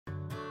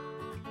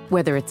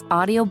Whether it's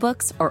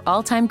audiobooks or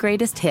all-time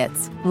greatest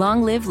hits,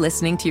 long live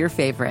listening to your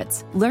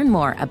favorites. Learn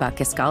more about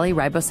Kisqali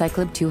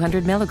Ribociclib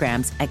 200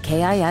 milligrams at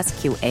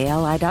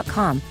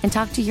KISQALI.com and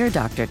talk to your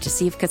doctor to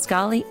see if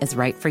Kisqali is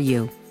right for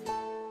you.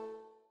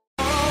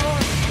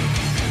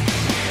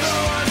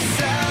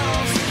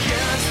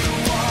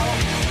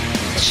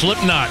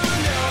 Slipknot.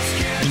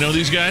 You know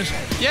these guys?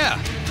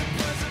 Yeah.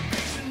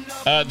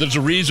 There's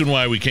a reason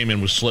why we came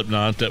in with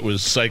Slipknot. That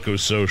was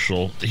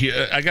psychosocial.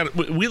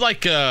 We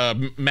like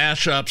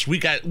mashups.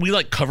 We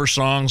like cover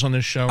songs on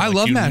this show. I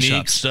love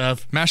mashups.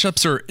 Stuff.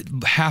 Mashups are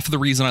half of the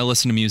reason I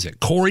listen to music.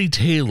 Corey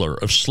Taylor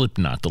of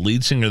Slipknot, the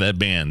lead singer of that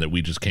band that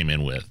we just came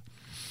in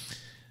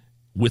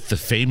with the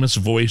famous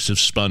voice of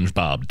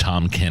SpongeBob,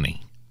 Tom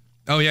Kenny.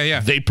 Oh yeah.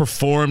 They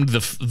performed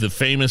the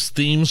famous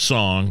theme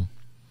song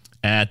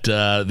at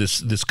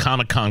this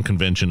Comic-Con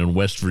convention in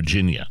West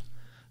Virginia.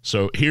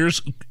 So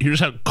here's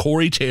how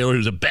Corey Taylor,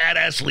 who's a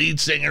badass lead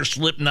singer,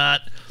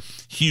 Slipknot,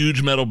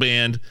 huge metal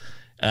band,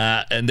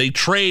 and they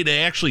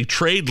actually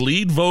trade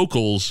lead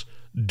vocals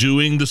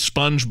doing the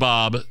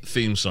SpongeBob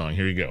theme song.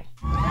 Here you go.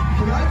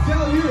 Can I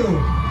tell you,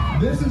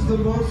 this is the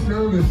most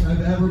nervous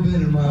I've ever been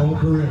in my whole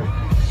career.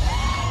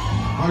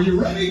 Are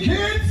you ready,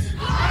 kids?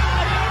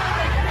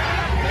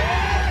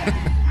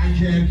 I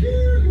can't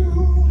hear you.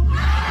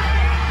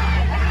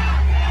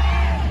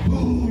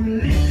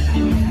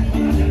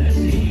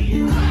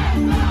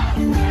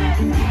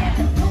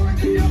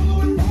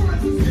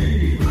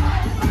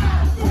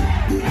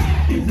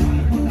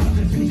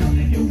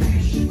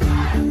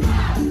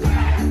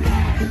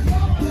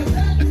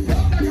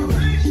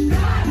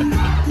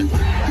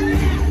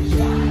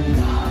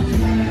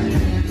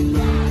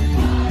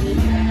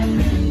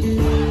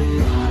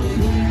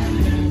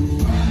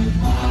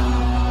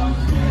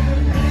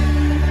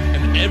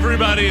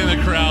 Everybody in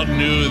the crowd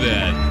knew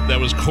that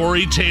was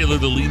Corey Taylor,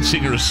 the lead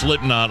singer of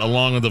Slipknot,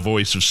 along with the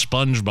voice of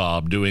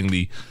SpongeBob doing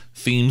the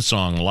theme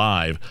song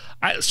live.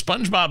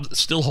 SpongeBob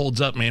still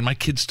holds up, man. My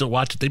kids still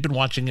watch it. They've been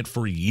watching it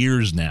for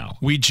years now.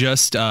 We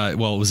just, it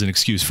was an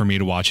excuse for me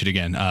to watch it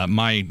again.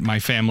 My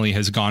family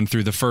has gone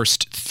through the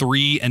first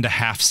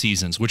 3.5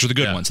 seasons, which are the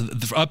good ones.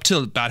 Up to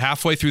about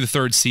halfway through the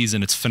third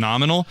season, it's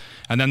phenomenal.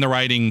 And then the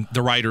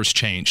writers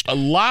changed. A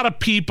lot of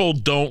people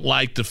don't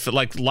like a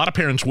lot of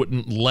parents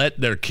wouldn't let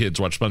their kids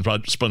watch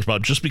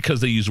SpongeBob just because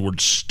they use the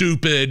word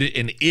stupid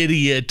and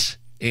idiot.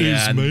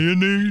 Is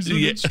mayonnaise an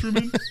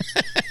instrument?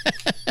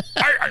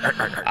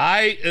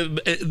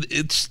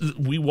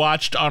 We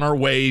watched on our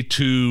way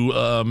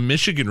to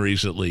Michigan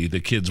recently. The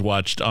kids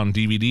watched on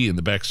DVD in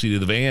the backseat of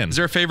the van. Is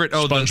there a favorite?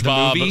 Oh,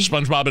 SpongeBob, the movie?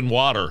 SpongeBob in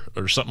Water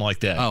or something like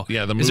that. Oh,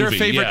 yeah, the movie. Is there a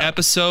favorite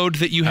episode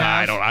that you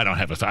have? I don't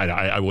have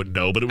I wouldn't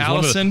know, but it was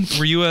Allison,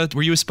 were you a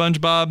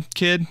SpongeBob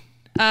kid?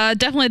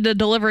 Definitely the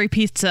delivery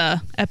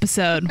pizza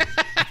episode.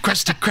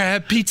 Krusty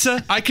Krab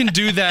pizza. I can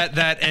do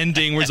that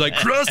ending where it's like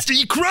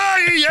Krusty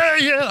Krab.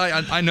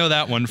 Yeah. I know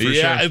that one for sure.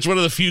 Yeah, it's one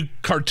of the few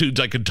cartoons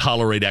I could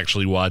tolerate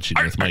actually watching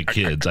with my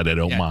kids. I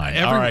don't mind.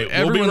 All right,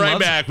 we'll be right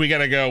back. We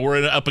gotta go.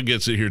 We're up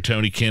against it here.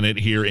 Tony Kennett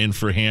here in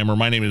for Hammer.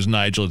 My name is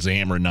Nigel. It's the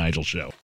Hammer and Nigel Show.